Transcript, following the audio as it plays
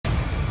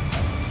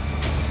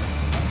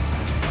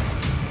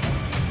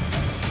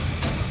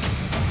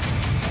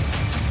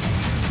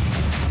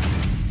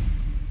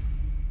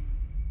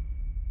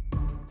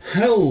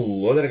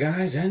Hello there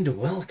guys, and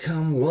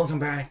welcome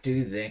back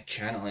to the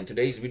channel. In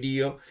today's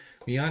video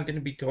we are going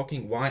to be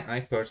talking why I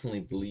personally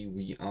believe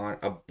we are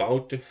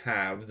about to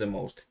have the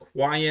most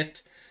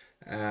quiet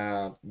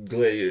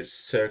Gladiator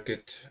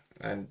circuit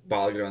and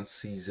battleground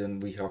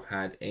season we have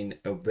had in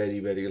a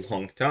very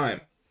long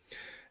time.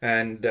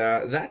 And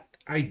that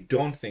I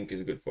don't think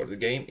is good for the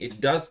game.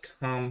 It does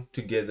come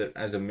together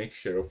as a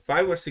mixture of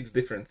 5 or 6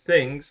 different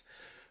things.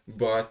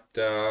 But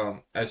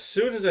as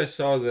soon as I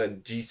saw the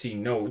GC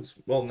nodes,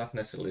 well, not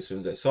necessarily as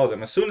soon as I saw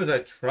them, as soon as I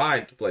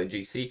tried to play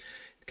GC,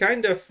 it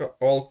kind of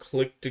all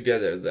clicked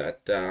together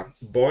that,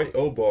 boy,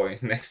 oh boy,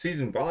 next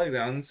season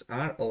battlegrounds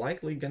are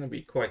likely going to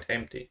be quite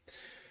empty.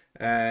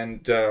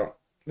 And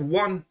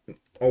one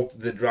of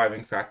the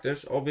driving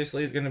factors,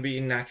 obviously, is going to be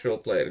natural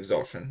player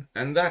exhaustion.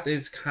 And that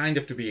is kind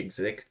of to be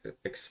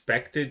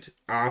expected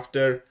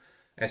after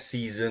a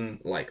season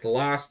like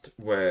last,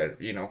 where,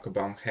 you know,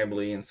 Kabam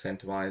heavily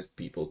incentivized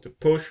people to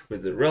push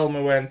with the Realm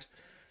event,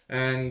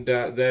 and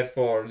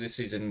therefore this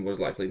season was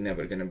likely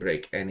never going to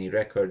break any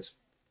records,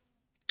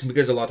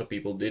 because a lot of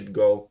people did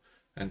go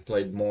and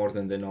played more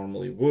than they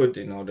normally would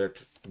in order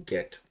to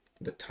get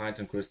the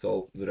Titan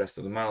Crystal, the rest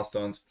of the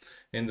milestones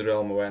in the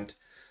Realm event,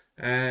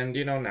 and,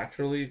 you know,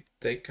 naturally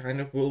they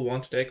kind of will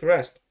want to take a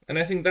rest. And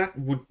I think that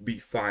would be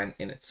fine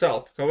in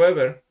itself.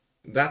 However,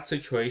 that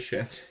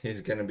situation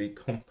is going to be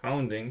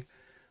compounding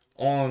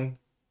on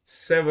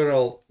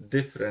several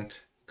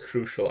different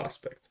crucial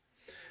aspects.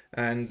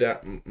 And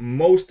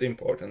most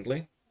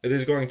importantly, it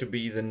is going to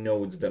be the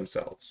nodes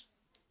themselves.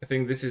 I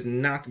think this is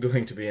not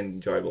going to be an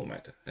enjoyable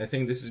meta. I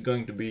think this is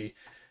going to be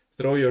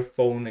throw your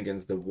phone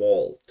against the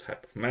wall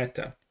type of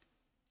meta.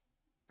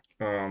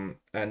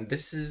 And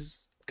this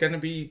is going to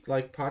be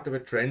like part of a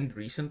trend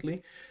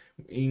recently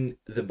in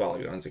the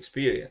Battlegrounds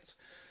experience.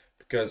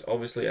 Because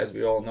obviously, as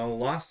we all know,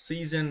 last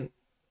season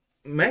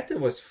meta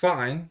was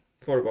fine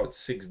for about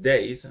 6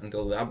 days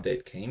until the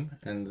update came,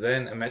 and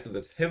then a meta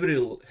that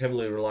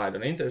heavily relied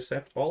on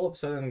intercept all of a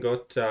sudden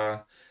got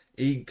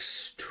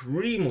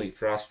extremely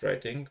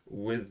frustrating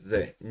with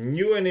the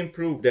new and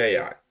improved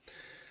AI,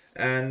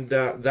 and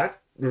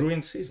that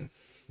ruined season.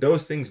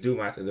 Those things do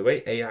matter. The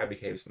way AI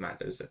behaves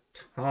matters a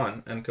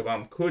ton, and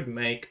Kabam could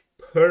make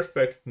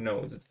perfect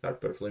nodes that are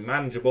perfectly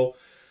manageable,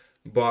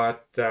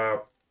 but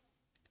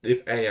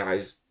if AI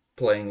is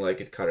playing like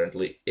it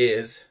currently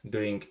is,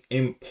 doing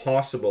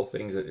impossible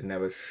things that it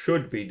never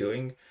should be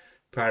doing,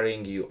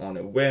 parrying you on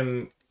a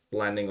whim,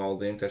 landing all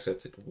the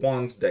intercepts at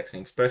once,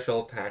 dexing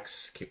special attacks,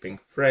 skipping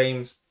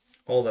frames,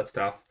 all that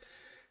stuff,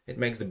 it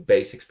makes the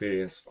base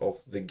experience of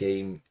the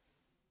game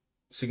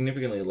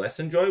significantly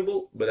less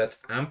enjoyable. But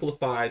that's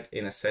amplified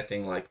in a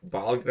setting like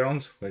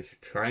Battlegrounds, where you're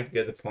trying to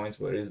get the points,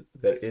 where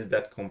there is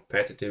that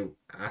competitive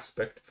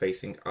aspect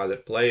facing other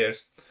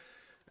players.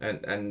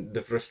 And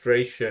the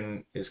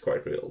frustration is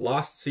quite real.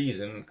 Last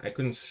season, I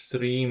couldn't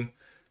stream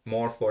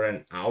more for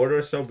an hour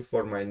or so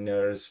before my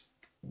nerves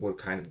were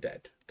kind of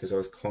dead, because I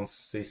was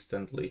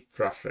consistently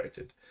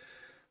frustrated.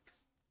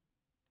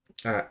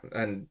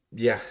 And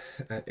yeah,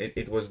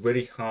 it was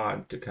very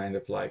hard to kind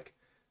of like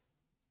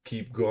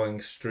keep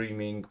going,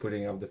 streaming,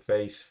 putting up the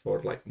face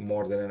for like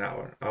more than an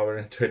hour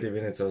and 20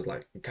 minutes. I was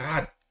like,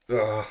 God,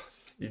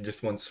 you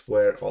just want to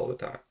swear all the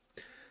time.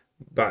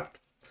 But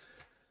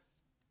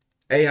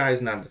AI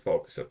is not the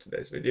focus of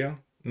today's video,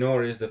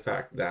 nor is the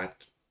fact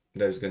that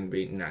there's going to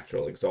be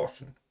natural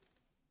exhaustion.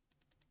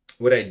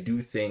 What I do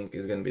think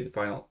is going to be the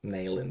final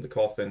nail in the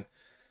coffin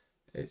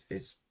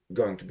is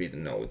going to be the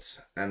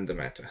nodes and the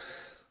meta.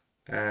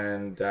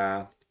 And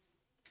the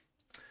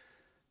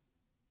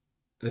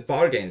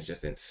power gain is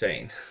just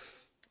insane.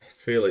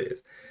 It really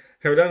is.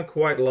 I've done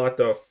quite a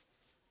lot of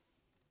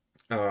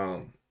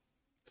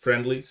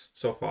friendlies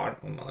so far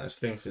on my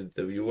streams with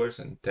the viewers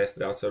and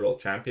tested out several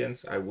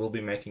champions. I will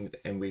be making the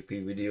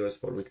MVP videos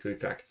for Victory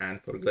Track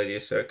and for Gladiator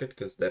Circuit,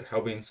 because there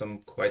have been some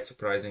quite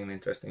surprising and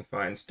interesting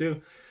finds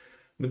too.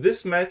 But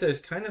this meta is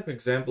kind of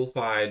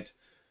exemplified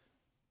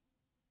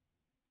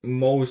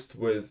most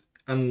with,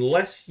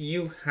 unless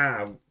you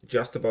have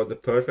just about the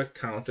perfect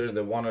counter,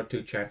 the 1 or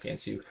 2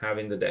 champions you have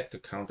in the deck to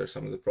counter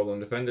some of the problem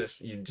defenders,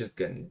 you're just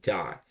gonna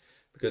die.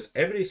 Because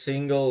every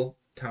single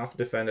tough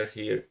defender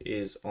here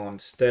is on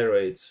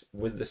steroids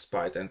with the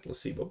spite and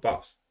placebo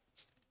buffs,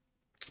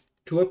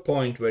 to a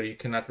point where you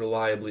cannot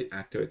reliably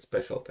activate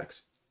special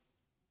attacks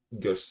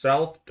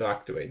yourself, to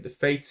activate the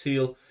Fate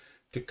Seal,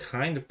 to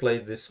kind of play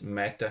this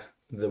meta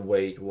the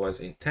way it was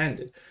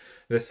intended.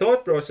 The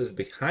thought process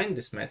behind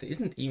this meta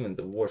isn't even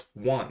the worst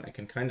one. I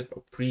can kind of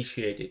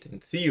appreciate it in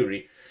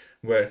theory,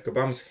 where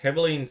Kabam is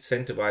heavily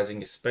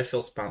incentivizing a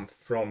special spam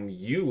from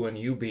you, and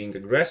you being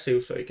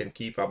aggressive so you can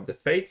keep up the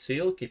Fate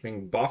Seal,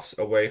 keeping buffs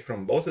away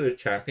from both of the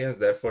champions,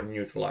 therefore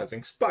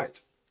neutralizing Spite.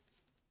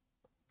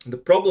 The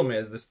problem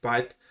is the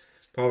Spite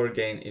power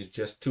gain is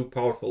just too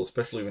powerful,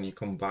 especially when you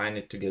combine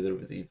it together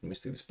with either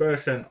Mystic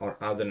Dispersion or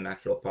other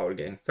natural power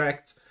gain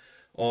effects,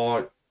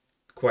 or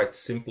quite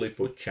simply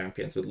put,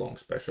 champions with long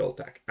special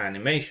attack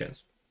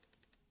animations.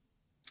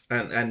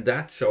 And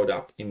that showed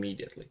up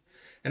immediately.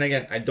 And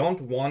again, I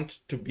don't want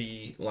to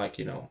be like,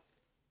 you know,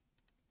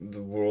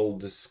 the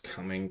world is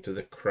coming to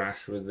the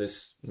crash with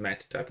this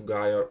meta type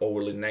guy are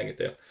overly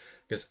negative.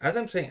 Because as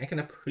I'm saying, I can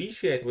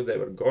appreciate what they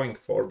were going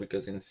for,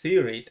 because in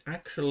theory it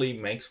actually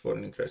makes for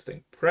an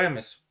interesting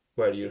premise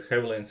where you're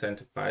heavily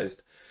incentivized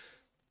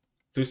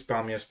to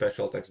spam your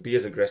special attacks, be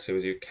as aggressive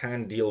as you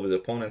can, deal with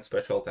opponent's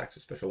special attacks,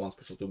 special 1,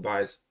 special 2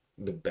 buys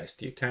the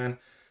best you can,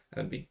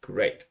 and be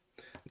great.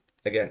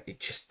 Again, it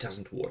just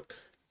doesn't work.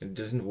 It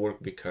doesn't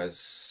work because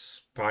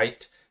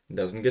Spite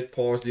doesn't get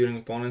paused during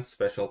opponent's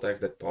special attacks.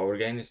 That power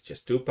gain is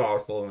just too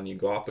powerful when you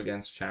go up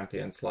against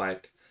champions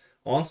like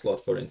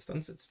Onslaught, for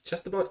instance. It's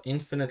just about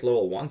infinite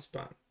level 1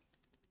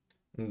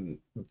 spam.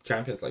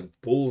 Champions like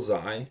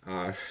Bullseye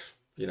are,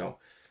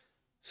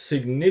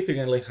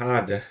 significantly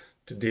harder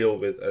to deal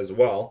with as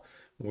well,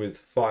 with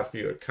far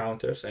fewer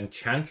counters. And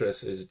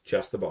Enchantress is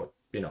just about,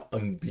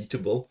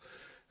 unbeatable.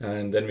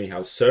 And then we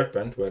have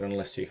Serpent, where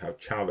unless you have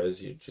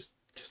Chavez, you're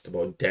just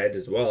about dead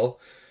as well.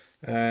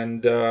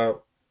 And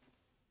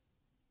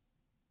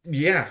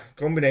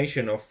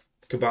combination of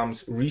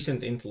Kabam's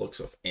recent influx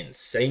of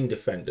insane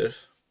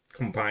defenders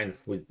combined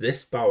with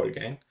this power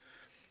gain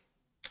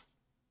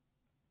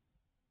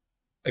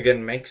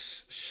again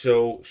makes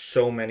so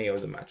many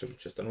of the matchups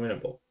just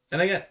unwinnable.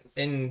 And again,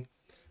 in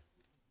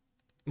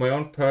my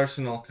own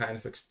personal kind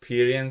of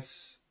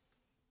experience,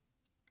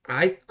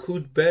 I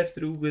could bear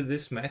through with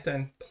this meta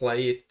and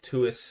play it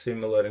to a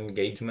similar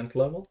engagement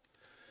level.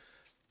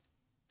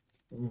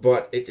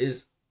 But it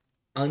is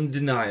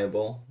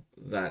undeniable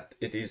that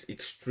it is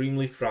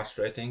extremely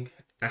frustrating,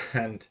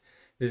 and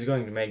it is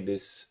going to make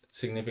this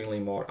significantly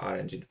more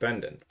RNG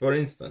dependent. For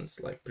instance,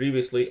 like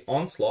previously,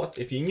 Onslaught,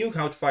 if you knew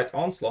how to fight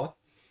Onslaught,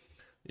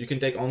 you can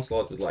take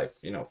Onslaught with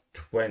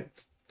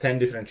 10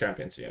 different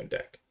champions in your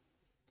deck.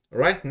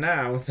 Right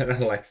now, there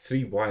are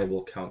 3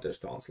 viable counters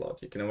to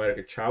Onslaught. You can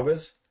America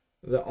Chavez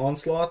the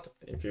Onslaught,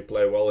 if you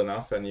play well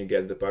enough and you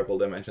get the purple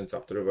dimensions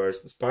up to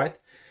reverse and Spite.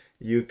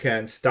 You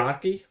can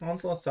Starkey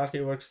Onslaught.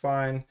 Starkey works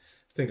fine.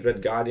 I think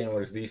Red Guardian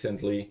works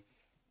decently.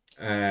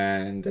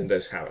 And then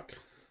there's Havoc.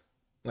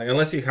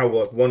 Unless you have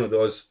one of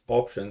those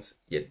options,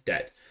 you're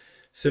dead.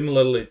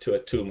 Similarly to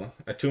Atuma.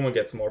 Atuma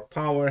gets more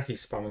power.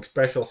 He's spamming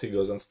specials. He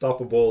goes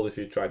unstoppable. If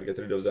you try to get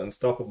rid of the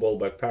unstoppable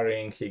by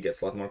parrying, he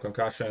gets a lot more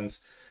concussions.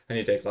 And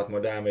you take a lot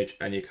more damage.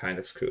 And you're kind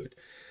of screwed.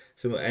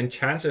 So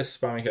Enchantress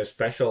spamming her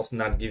specials,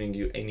 not giving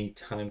you any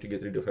time to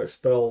get rid of her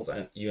spells.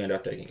 And you end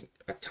up taking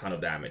a ton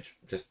of damage.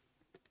 Just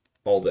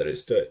all there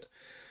is to it.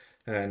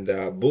 And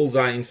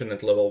Bullseye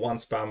infinite level 1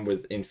 spam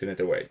with infinite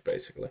await,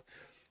 basically.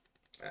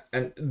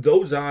 And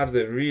those are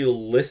the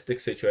realistic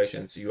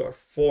situations you are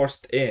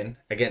forced in,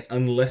 again,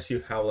 unless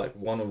you have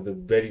one of the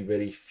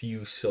very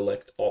few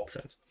select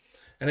options.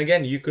 And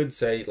again, you could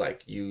say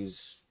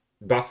use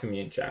buff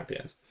immune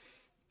champions,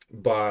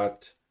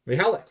 but we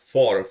have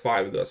 4 or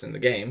 5 of those in the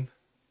game.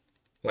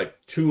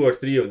 2 or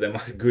 3 of them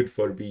are good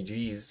for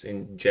BGs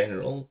in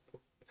general.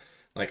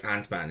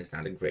 Ant-Man is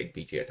not a great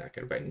BG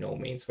attacker by no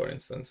means, for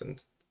instance,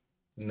 and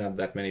not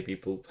that many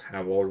people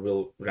have or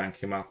will rank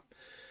him up.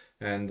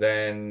 And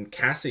then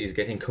Cassie is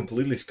getting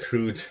completely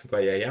screwed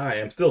by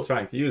AI. I'm still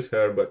trying to use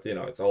her, but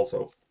it's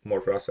also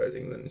more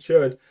frustrating than it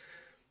should.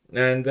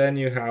 And then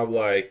you have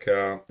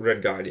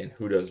Red Guardian,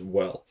 who does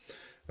well,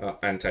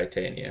 and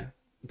Titania.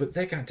 But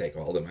they can't take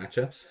all the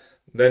matchups.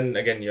 Then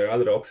again, your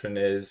other option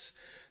is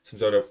some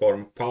sort of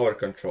form of power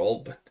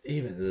control, but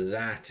even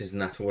that is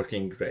not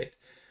working great.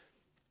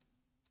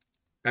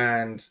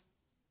 And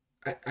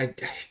I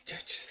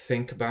just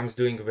think Kabam's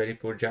doing a very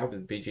poor job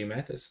with BG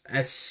metas,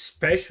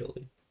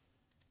 especially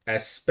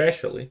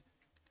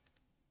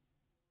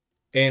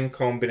in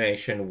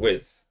combination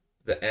with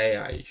the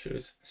AI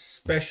issues,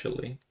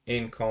 especially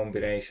in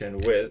combination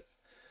with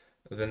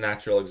the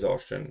natural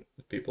exhaustion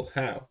that people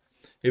have.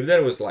 If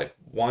there was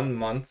 1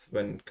 month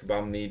when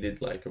Kabam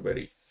needed a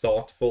very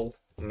thoughtful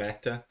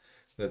meta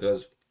that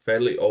was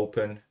fairly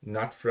open,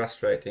 not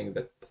frustrating,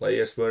 that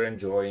players were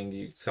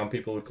enjoying, some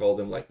people would call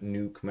them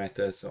nuke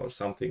metas or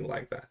something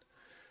like that.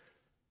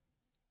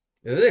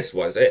 This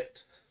was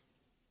it.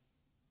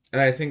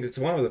 And I think it's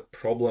one of the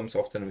problems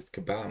often with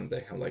Kabam.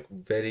 They have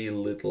very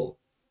little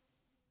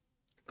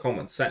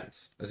common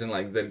sense. As in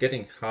they're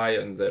getting high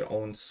on their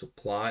own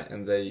supply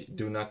and they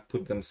do not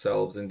put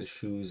themselves in the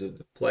shoes of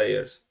the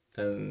players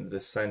and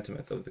the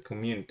sentiment of the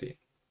community.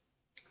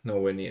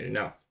 Nowhere near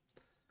enough.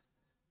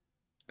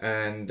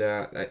 And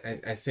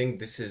I think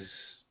this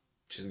is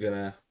just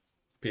gonna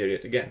appear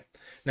yet again.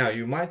 Now,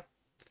 you might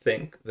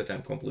think that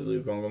I'm completely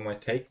wrong on my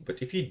take,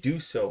 but if you do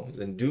so,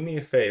 then do me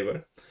a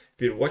favor.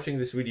 If you're watching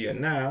this video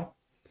now,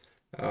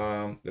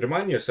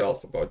 remind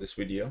yourself about this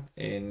video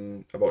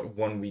in about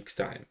 1 week's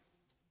time,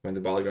 when the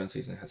Battleground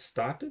season has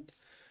started,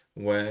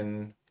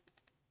 when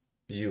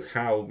you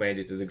have made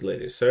it to the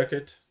Gladiator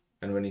circuit,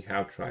 and when you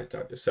have tried it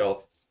out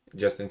yourself,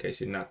 just in case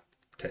you're not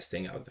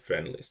testing out the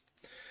friendlies.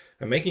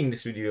 I'm making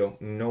this video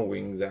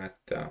knowing that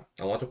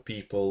a lot of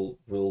people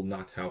will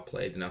not have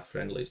played enough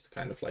friendlies to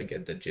kind of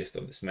get the gist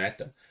of this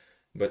meta.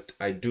 But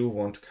I do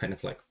want to kind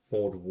of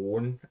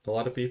forewarn a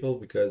lot of people,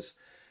 because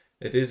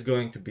it is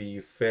going to be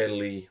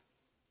fairly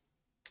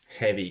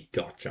heavy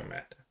gotcha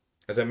meta.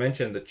 as I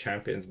mentioned, the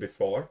champions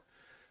before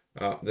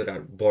that are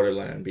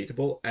borderline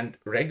unbeatable, and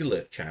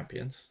regular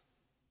champions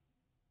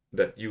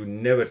that you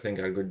never think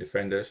are good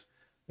defenders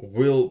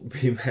will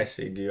be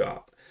messing you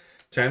up.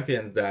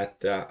 Champions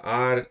that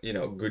are,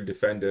 good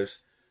defenders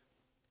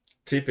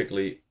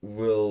typically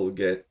will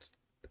get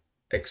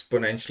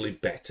exponentially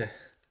better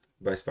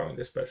by spamming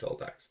their special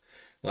attacks.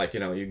 Like,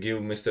 you give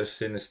Mr.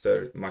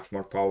 Sinister much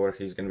more power,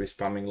 he's going to be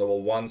spamming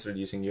level 1s,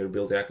 reducing your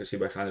ability accuracy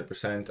by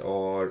 100%,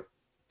 or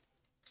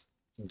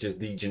just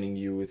degening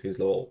you with his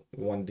level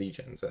 1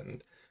 degens.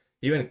 And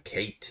even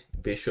Kate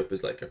Bishop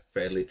is like a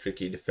fairly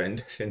tricky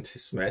defender in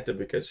this meta,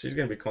 because she's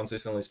going to be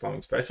consistently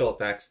spamming special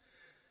attacks,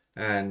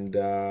 and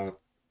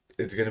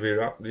it's going to be,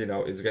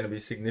 it's going to be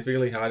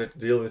significantly harder to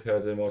deal with her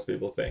than most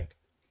people think.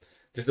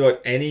 Just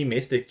about any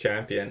Mystic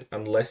champion,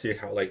 unless you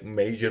have like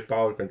major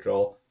power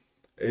control,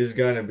 is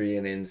going to be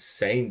an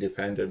insane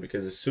defender,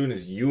 because as soon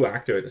as you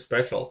activate a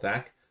special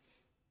attack,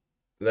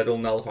 that'll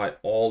nullify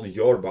all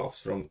your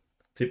buffs. From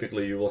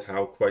typically you will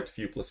have quite a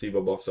few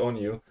placebo buffs on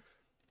you,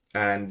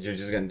 and you're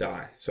just going to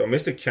die. So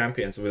Mystic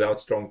champions without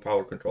strong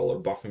power control or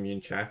buff immune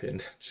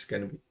champion just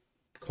going to be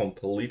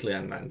completely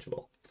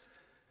unmanageable.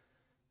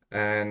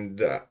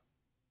 And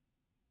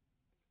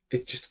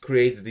it just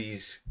creates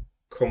these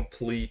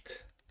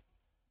complete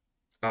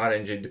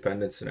RNG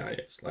dependent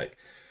scenarios, like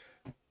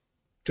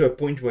to a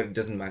point where it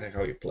doesn't matter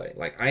how you play.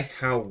 Like, I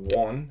have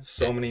won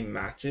so many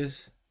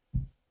matches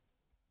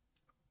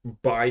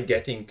by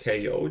getting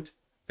KO'd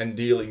and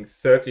dealing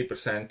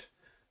 30%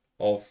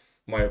 of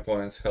my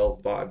opponent's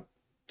health bar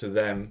to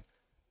them,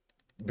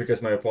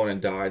 because my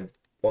opponent died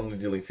only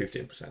dealing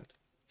 15%.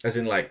 As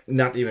in, like,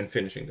 not even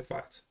finishing the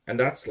fights. And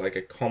that's like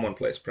a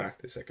commonplace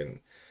practice. I can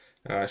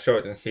show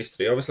it in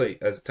history. Obviously,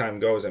 as time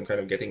goes, I'm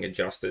kind of getting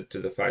adjusted to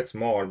the fights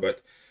more,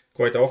 but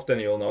quite often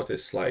you'll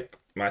notice like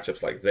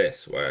matchups like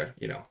this, where,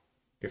 you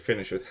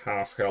finish with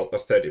half health or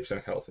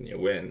 30% health and you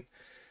win.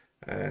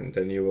 And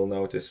then you will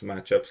notice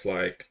matchups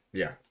like,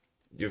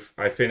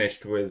 I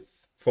finished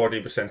with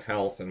 40%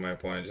 health and my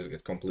opponent just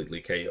get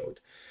completely KO'd.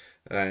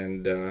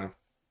 And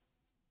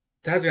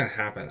that's going to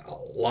happen a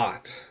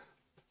lot.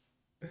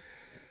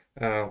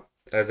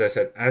 As I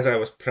said, as I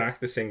was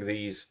practicing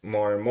these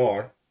more and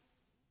more,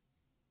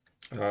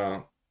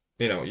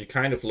 you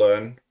kind of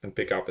learn and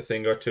pick up a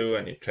thing or two,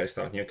 and you test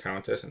out new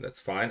counters, and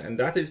that's fine. And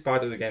that is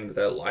part of the game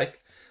that I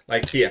like.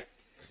 Like here,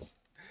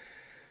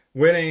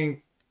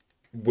 winning,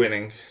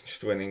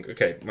 just winning.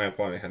 Okay, my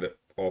opponent had an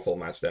awful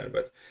match there,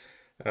 but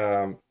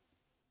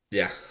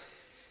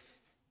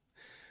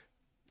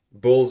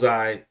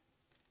Bullseye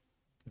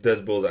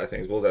does Bullseye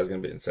things. Bullseye is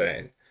going to be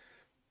insane.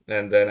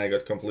 And then I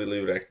got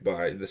completely wrecked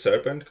by the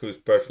Serpent, who's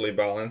perfectly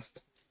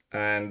balanced.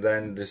 And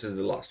then this is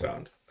the last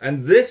round.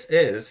 And this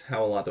is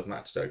how a lot of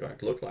matches are going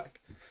to look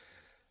like.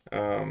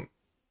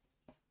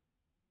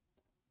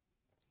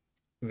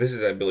 This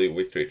is, I believe,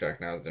 victory track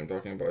now that I'm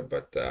talking about.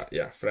 But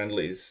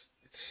friendlies,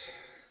 it's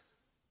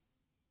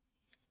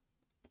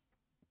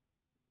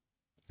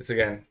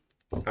again,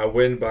 I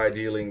win by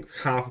dealing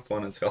half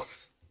opponent's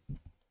health.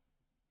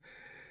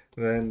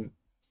 Then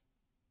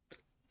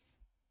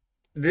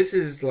this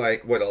is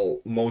like what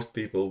most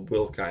people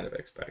will kind of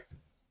expect.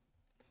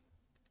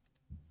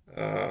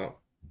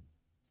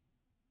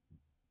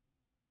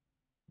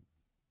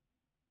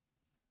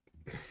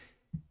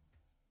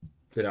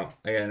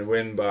 Again,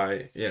 win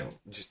by,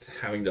 just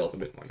having dealt a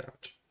bit more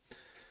damage.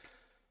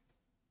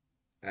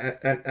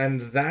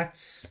 And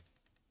that's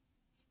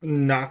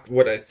not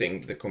what I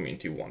think the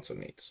community wants or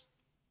needs.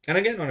 And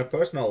again, on a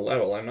personal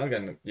level, I'm not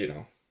going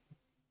to,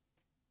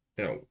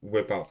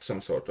 whip up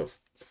some sort of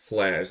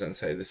flares and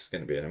say this is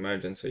going to be an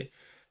emergency.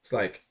 It's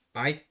like,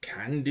 I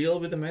can deal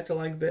with a meta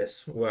like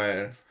this,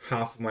 where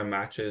half of my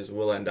matches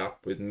will end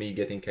up with me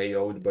getting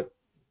KO'd, but,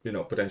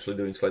 potentially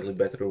doing slightly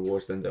better or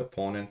worse than the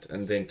opponent,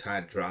 and the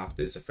entire draft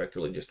is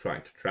effectively just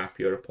trying to trap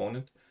your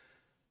opponent.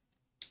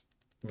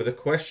 But the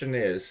question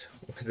is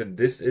whether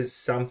this is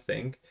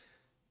something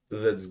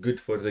that's good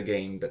for the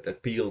game, that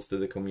appeals to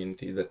the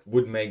community, that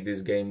would make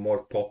this game more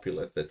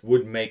popular, that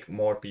would make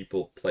more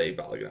people play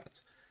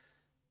Battlegrounds.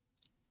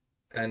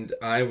 And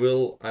I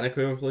will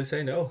unequivocally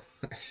say no.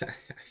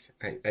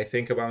 I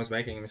think Obama's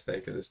making a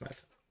mistake in this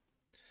matter.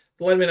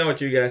 Let me know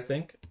what you guys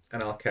think,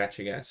 and I'll catch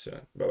you guys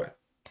soon. Bye-bye.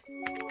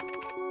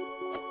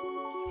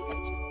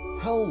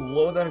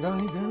 Hello there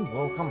guys, and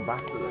welcome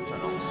back to the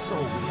channel. So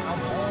we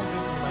have all the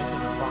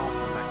information about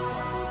the